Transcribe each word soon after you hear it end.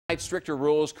Stricter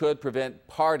rules could prevent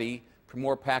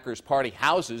more Packers party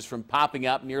houses from popping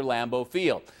up near Lambeau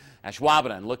Field.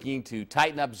 Ashwaubenon looking to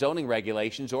tighten up zoning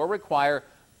regulations or require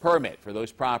permit for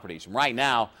those properties. Right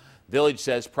now, Village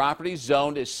says properties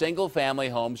zoned as single-family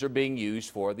homes are being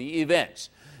used for the events.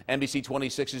 NBC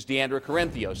 26's Deandra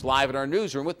Corinthios live in our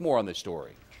newsroom with more on this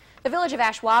story. The Village of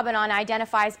Ashwaubenon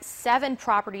identifies 7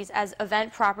 properties as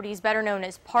event properties, better known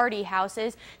as party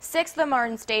houses. 6 of them are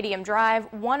in Stadium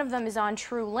Drive. 1 of them is on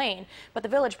True Lane. But the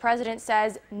village president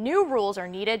says new rules are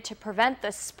needed to prevent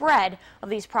the spread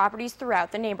of these properties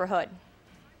throughout the neighborhood.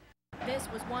 This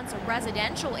was once a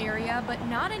residential area, but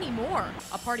not anymore.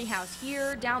 A party house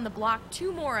here, down the block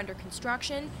 2 more under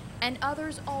construction, and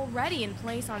others already in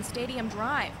place on Stadium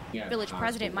Drive. Village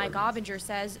President Mike Obinger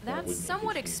says that's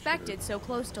somewhat expected so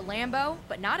close to Lambeau,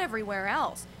 but not everywhere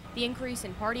else. The increase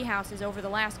in party houses over the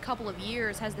last couple of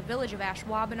years has the Village of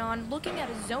Ashwaubenon looking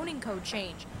at a zoning code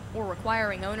change or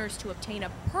requiring owners to obtain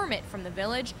a permit from the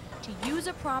village to use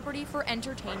a property for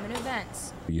entertainment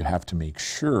events. You have to make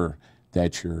sure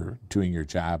that you're doing your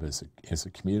job as a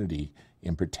community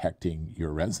in protecting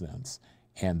your residents,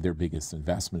 and their biggest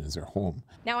investment is their home.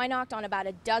 Now, I knocked on about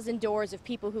a dozen doors of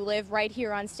people who live right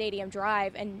here on Stadium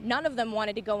Drive, and none of them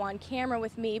wanted to go on camera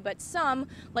with me, but some,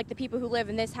 like the people who live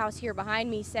in this house here behind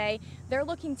me, say they're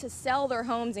looking to sell their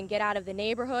homes and get out of the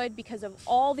neighborhood because of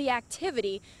all the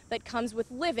activity that comes with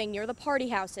living near the party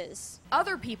houses.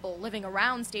 Other people living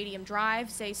around Stadium Drive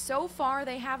say so far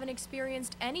they haven't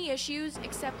experienced any issues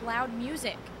except loud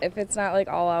music. If it's not like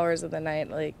all hours of the night,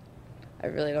 I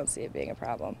really don't see it being a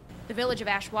problem. The Village of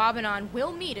Ashwaubenon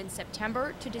will meet in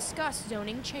September to discuss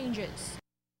zoning changes.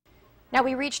 Now,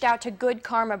 we reached out to Good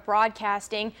Karma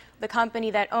Broadcasting, the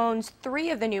company that owns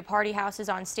 3 of the new party houses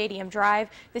on Stadium Drive.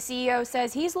 The CEO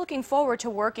says he's looking forward to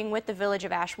working with the Village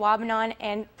of Ashwaubenon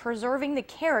and preserving the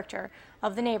character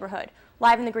of the neighborhood.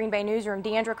 Live in the Green Bay newsroom,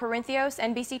 Deandra Corinthios,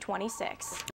 NBC 26.